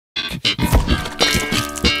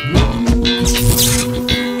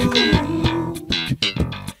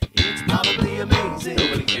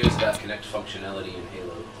functionality in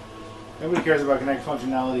Halo. Nobody cares about Kinect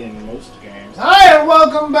functionality in most games. Hi, and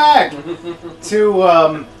welcome back to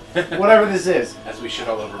whatever this is. As we shit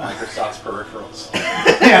all over Microsoft's peripherals.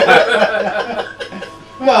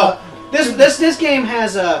 Well, this game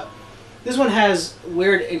has this one has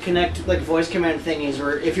weird Kinect like voice command thingies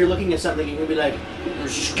where if you're looking at something you can be like,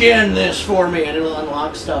 scan this for me, and it'll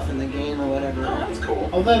unlock stuff in the game or whatever. Oh, that's cool.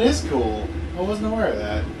 Oh, that is cool. I wasn't aware of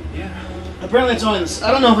that. Yeah. Apparently it's only in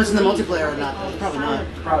I don't know if it's in the multiplayer or not. Probably not.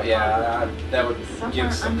 Probably, yeah, that would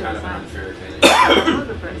give some kind of an unfair advantage.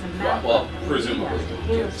 well, presumably.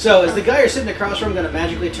 So, is the guy you're sitting across from going to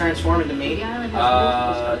magically transform into me? No,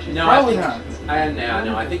 Probably not.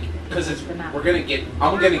 No, I think because I'm gonna get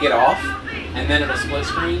off, and then it'll split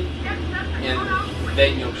screen, and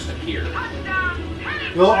then you'll just appear.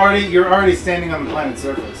 You're already standing on the planet's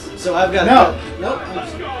surface. So I've got nope.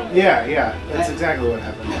 Yeah, that's exactly what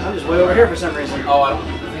happened. I'm just way over here for some reason. Oh, I don't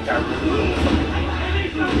think I remember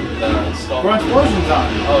the stall. Grunt Explosion's on.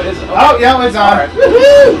 Oh, it is. Okay. Oh, yeah, it's on. Right.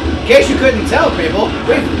 Woohoo! In case you couldn't tell, people,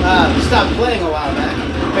 we've stopped playing a while back,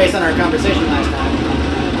 based on our conversation last time.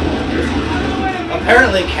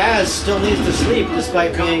 Apparently, Kaz still needs to sleep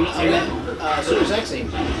despite being super sexy.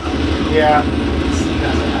 Yeah.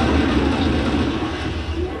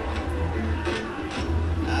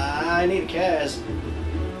 I need a Kaz.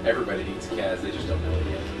 Everybody needs Kaz, they just don't know it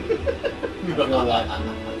yet. I feel that. I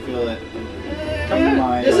feel it. Come on,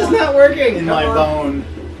 my, this is not working. in my bone.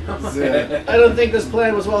 I don't think this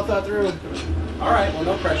plan was well thought through. Alright, well,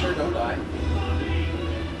 no pressure, don't die.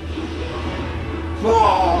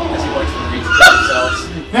 Oh. As he likes to reach themselves.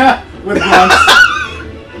 Yeah, with grunts.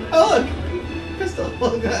 Oh, look. Pistol.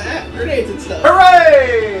 Look at that. Grenades and stuff.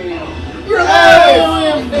 Hooray! You're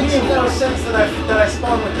alive! It makes no sense that I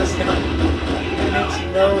spawn with this gun. It makes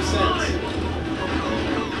no sense.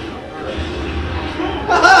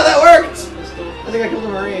 Haha, that worked! I think I killed a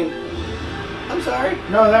Marine. I'm sorry.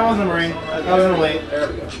 No, that wasn't a Marine. That was an elite. There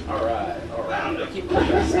we go. Alright. I keep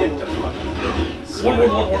pushing this stick to fucking swing.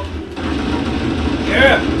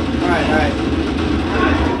 Yeah! Alright.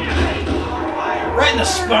 Right in the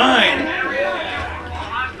spine!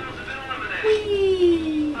 Yeah.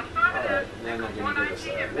 Whee! Alright, then they're gonna give us a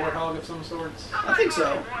warthog of some sorts. I think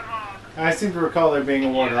so. I seem to recall there being a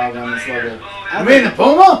warthog on this level. I mean, the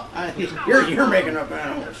puma? You're making up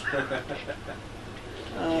animals.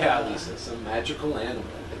 Yeah, this is some magical animal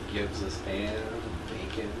that gives us ham,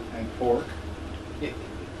 bacon, and pork.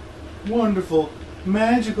 Wonderful,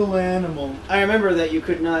 magical animal. I remember that you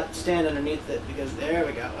could not stand underneath it because there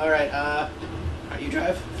we go. Alright, you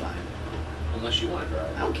drive? Fine. Unless you want to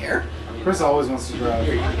drive. I don't care. I mean, Chris always wants to drive.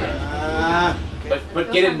 Here, you can drive.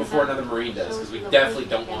 But get in before another Marine does, because we definitely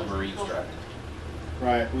don't want Marines driving.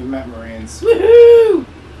 Right, we've met Marines. Woohoo!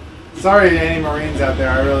 Sorry to any Marines out there,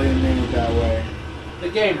 I really didn't mean it that way. The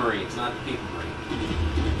gay Marines, not the people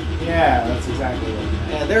Marines. Yeah, that's exactly what I meant.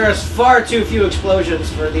 Yeah, there is far too few explosions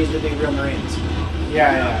for these to be real Marines.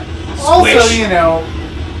 Yeah. Also, Squish. you know,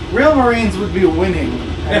 real Marines would be winning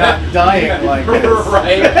and not dying like this.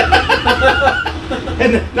 Right.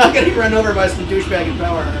 And not getting run over by some douchebag in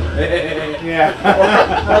power armor. Yeah.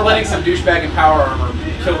 or letting some douchebag in power armor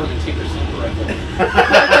kill them and take their super rifle.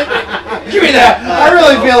 Give me that! I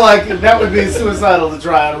really feel like that would be suicidal to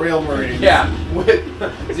try on real Marines. Yeah, with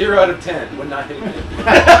 0 out of 10 would not hit him.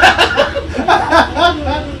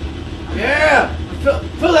 Yeah!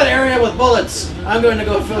 Fill that area with bullets. I'm going to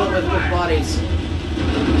go fill it with bodies.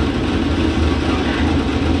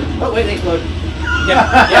 Oh wait, they explode.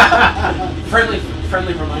 Yeah.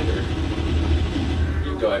 Friendly reminder.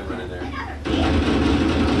 You can go ahead and run in there.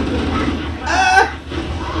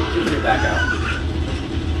 Keep your back out.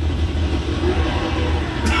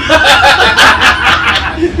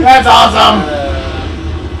 That's awesome!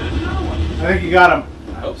 I think you got him.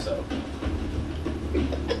 I hope so.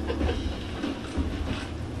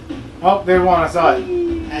 Oh, there's one, I saw it.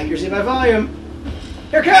 Accuracy by volume.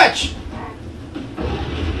 Here, catch!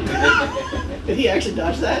 Did he actually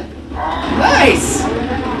dodge that? Nice!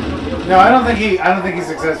 No, I don't think he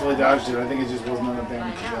successfully dodged it. I think it just wasn't enough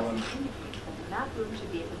damage to kill him.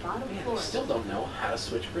 Man, we still don't know how to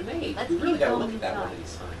switch grenades. We really gotta look at that one of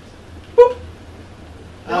these times. Boop.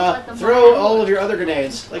 Throw all of your other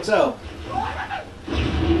grenades, like so.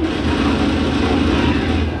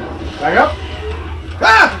 Back up.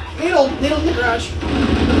 Ah! Needle in the crotch.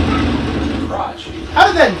 Crotch. How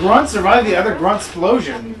did that grunt survive the other grunt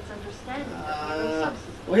explosion?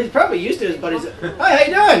 Well, he's probably used to his buddies. Hi, how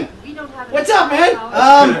you doing? What's up, man?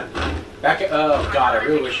 Back at, oh god, I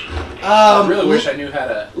really wish I knew how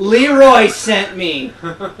to. Leroy sent me.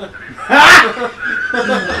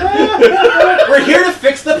 We're here to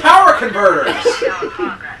fix the power converters.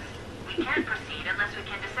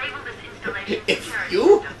 If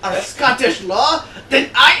you are Scottish law, then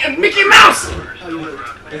I am Mickey Mouse! Oh, you moved.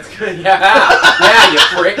 It's good. Yeah, you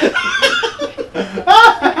prick.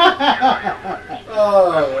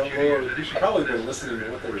 Oh, Lord. You should probably have been listening to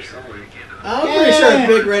what they were saying. I'm pretty sure a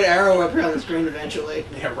big red arrow will appear on the screen eventually.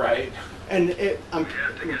 Yeah, right. And it will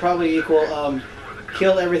probably equal,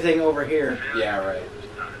 kill everything over here. Yeah, right.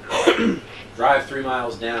 Drive 3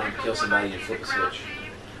 miles down, kill somebody, and flip a switch.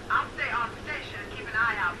 I'll stay on station and keep an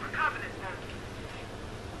eye out for Covenant folks.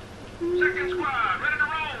 Second squad, ready to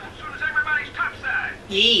roll as soon as everybody's topside.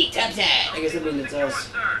 Yee, topside! I guess that means it's us.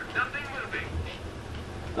 Sir, nothing moving.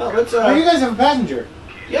 Oh, let's, Oh, you guys have a passenger.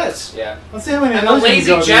 yes. Yeah. Let's see how many And of the those we lazy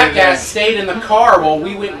go through jackass today. stayed in the car while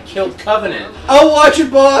we went and killed Covenant. I'll watch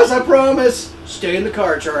it, boss, I promise. Stay in the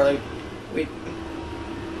car, Charlie.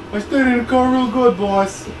 I stayed in the car real good,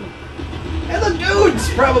 boss. Hey, look, dudes,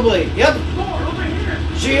 probably. Yep.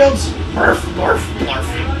 Shields. Barf, barf, barf.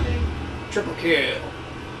 Triple kill.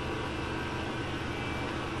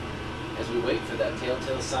 As we wait for that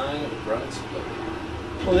telltale sign of a grunt exploding.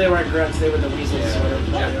 Well, they weren't grunts, they were the weasels. Yeah. Sort of.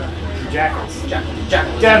 Jackals. Jackal.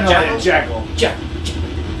 Definitely a jackal. Jack.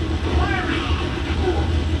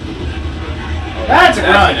 That's a That's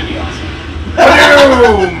run. gonna be awesome.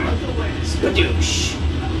 Boom! Spadoosh.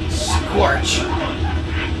 Scorch.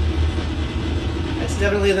 That's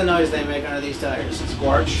definitely the noise they make under these tires.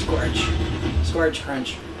 Scorch. Scorch. Scorch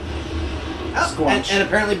crunch. Oh, Scorch. and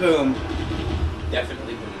apparently boom.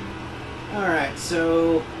 Definitely boom. Alright,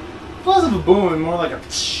 so Less of a boom and more like a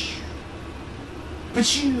psh.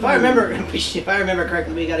 if I remember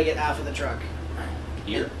correctly, we gotta get out of the truck.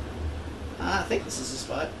 Here. I think this is the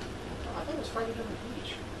spot. I thought it was farther down the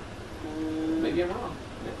beach. Maybe I'm wrong.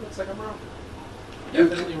 It looks like I'm wrong.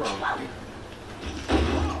 Definitely wrong.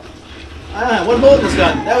 One bullet in this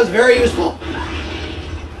gun. That was very useful.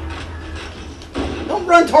 Don't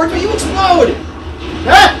run towards me, you explode!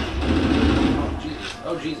 Ah!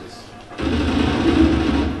 Oh, Jesus.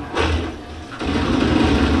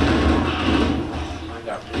 I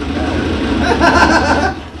got pretty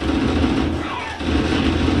bad.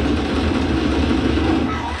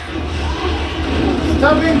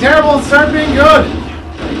 Stop being terrible and start being good.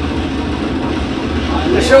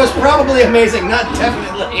 The show is probably amazing, not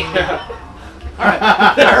definitely. Alright.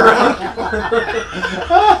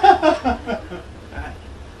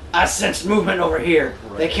 I sensed movement over here.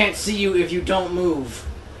 They can't see you if you don't move.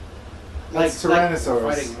 That's We're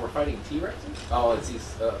Tyrannosaurus. fighting T-Rexes? Oh, it's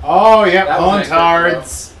these. Oh, yep, That was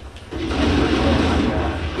Huntards.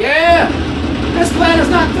 Yeah! This plan is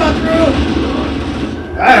not thought through!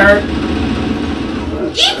 That hurt.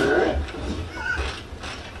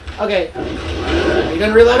 Okay. Are you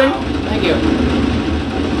done reloading? Thank you.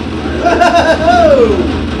 Whoa!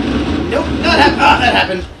 Nope, not happened. Oh, that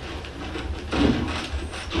happened.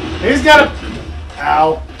 He's got a.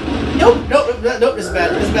 Ow. Nope, this is bad.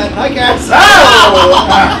 This is bad. Hi, cats.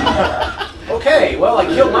 Ow! Okay, well, I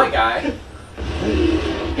killed my guy.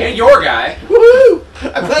 And your guy. Woohoo!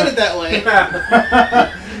 I planned it that way.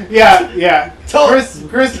 Yeah.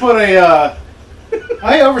 Chris put a.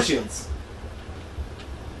 I overshields.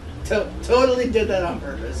 Totally did that on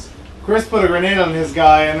purpose. Chris put a grenade on his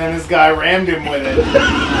guy, and then his guy rammed him with it.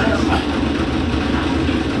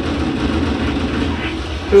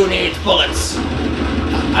 Who needs bullets?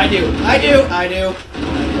 I do.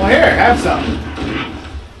 Well, here, have some.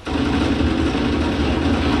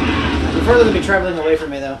 I prefer them to be traveling away from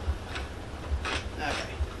me, though. Okay.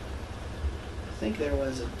 I think there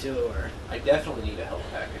was a door. I definitely need a health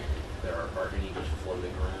pack. There are any just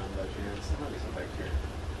floating around by chance. There might be some back here.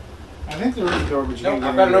 I think there is a door, but you Nope, can't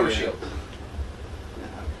I've get got an in overshield.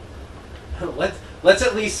 No. Let's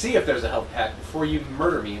at least see if there's a health pack before you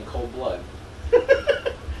murder me in cold blood.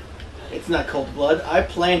 It's not cold blood. I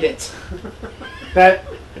planned it. That.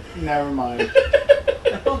 Never mind.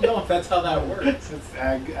 I don't know if that's how that works. That's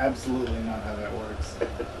absolutely not how that works.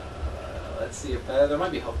 Let's see if there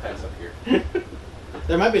might be health packs up here.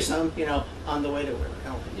 There might be some, on the way to where we're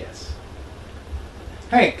going. Yes.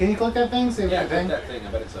 Hey, can you click that thing? Save Yeah, that thing. that thing.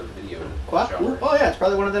 I bet it's a video. Quack? genre. Ooh, oh yeah, it's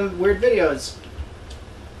probably one of them weird videos.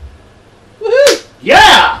 Woohoo!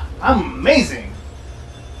 Yeah! I'm amazing!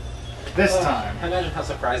 This time. Imagine how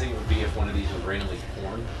surprising it would be if one of these was randomly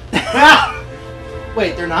porn.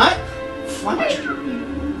 Wait, they're not? What?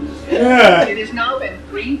 Yeah. It has now been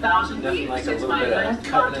 3,000 Nothing years like a since little my bit of last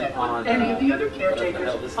covenant contact with on, any of the other whatever the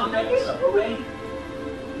hell caretakers this on thing that is. array.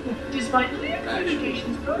 Despite clear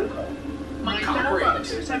communications protocol, my fellow Concrete.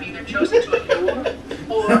 officers have either chosen to ignore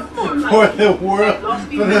or For the world.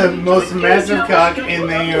 for the most massive cock in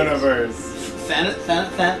the universe. Thanatos?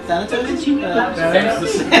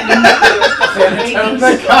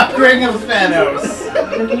 The cock ring of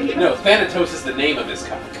Thanos. No, Thanatos is the name of his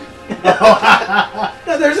cock.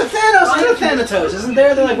 No, there's a Thanos and a Thanatos, isn't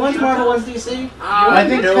there? They're like one's Marvel, one's DC. I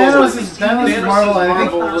think Thanos is Marvel. I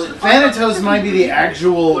think Thanatos might be the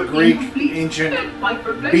actual Greek ancient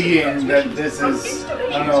being that this is. I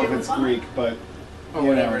don't know if it's Greek, but Or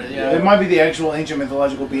whatever. Yeah. it might be the actual ancient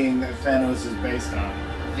mythological being that Thanos is based on.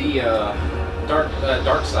 The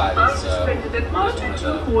dark side is one of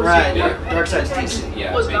the Right. big, Darkseid's DC.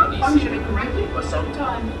 yeah, was big not DC. functioning correctly for some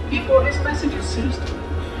time before his messages ceased.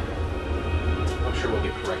 I'm sure we'll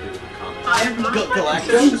get corrected in the comments. I have learned my Galactus?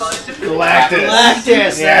 concerns about his ability. Galactus.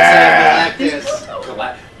 Galactus! Yeah. That's it,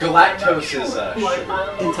 Galactos is sugar.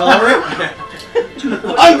 Intolerant?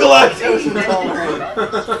 I'm galactose intolerant.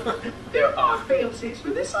 There are fail-safes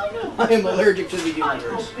for this, I know. I am allergic to the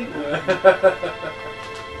universe.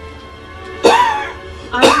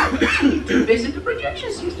 I will continue to visit the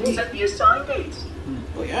projection systems at the assigned dates.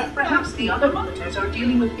 Oh yeah. Perhaps the other monitors are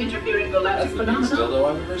dealing with interfering galactic That's the biggest phenomena dildo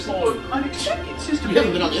I've ever seen. or unexpected system You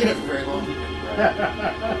haven't been on the internet for very long.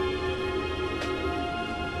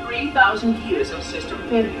 3,000 years of system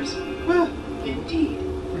failures. Well, Indeed.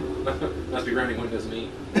 Must be running Windows Me.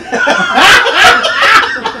 In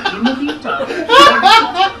the meantime,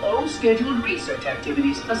 all scheduled research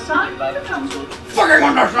activities assigned by the Council. fucking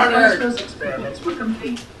Once wonderful. those experiments were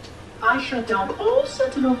complete, I shut down all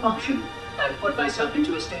Sentinel function and put myself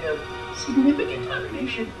into a state of significant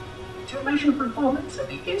hibernation to measure performance of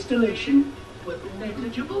the installation with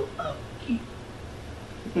negligible upkeep.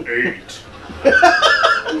 8.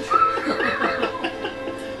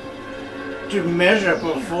 To measure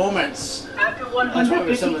performance. After That's why we're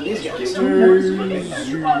 150 some of these years, guys. no noticeable impact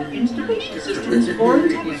on installation systems or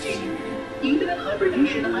integrity. Even in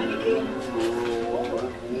hibernation, I became.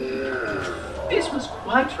 This was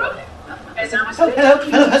quite troubling. As I was Oh, hello,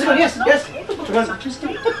 how's it going? Yes, not yes. capable of such a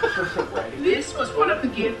state. This was one of the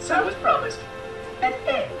gifts I was promised. An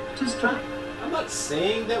end to strife. I'm not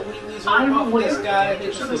saying that Wheatley's I'm off aware this guy. They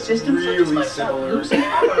of just the look systems such as really myself similar. losing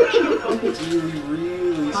operational focus.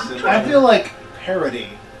 Really similar. I feel like parody.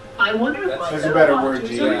 I wonder if That's a better word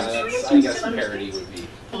to Yeah, use. that's, I guess parody would be.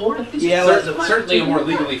 Or if this Yeah, is well, certainly a more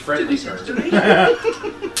legally friendly term.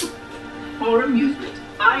 For amusement,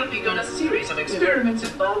 I have begun a series of experiments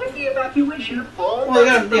involving the evacuation of all Well,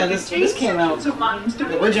 yeah, this came out. sections of my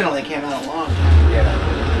installation. Originally came out a long time. Yeah.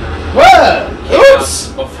 Whoa!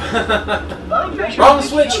 Oops! My measure Wrong of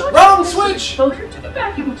switch! the Wrong switch! Exposure to the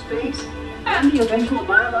vacuum of space and the eventual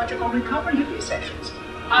biological recovery of these sections.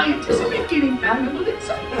 I anticipate getting valuable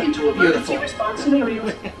insight into emergency Beautiful. response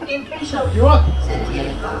scenarios in case of You're welcome.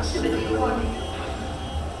 sentient proximity warning.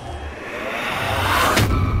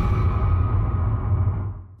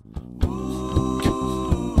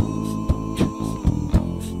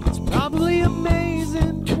 It's probably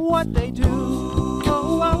amazing what they do.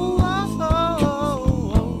 Oh, oh, oh,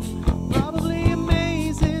 oh, oh. Probably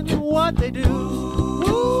amazing what they do.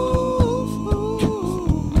 Ooh,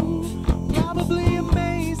 probably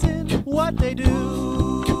amazing what they do.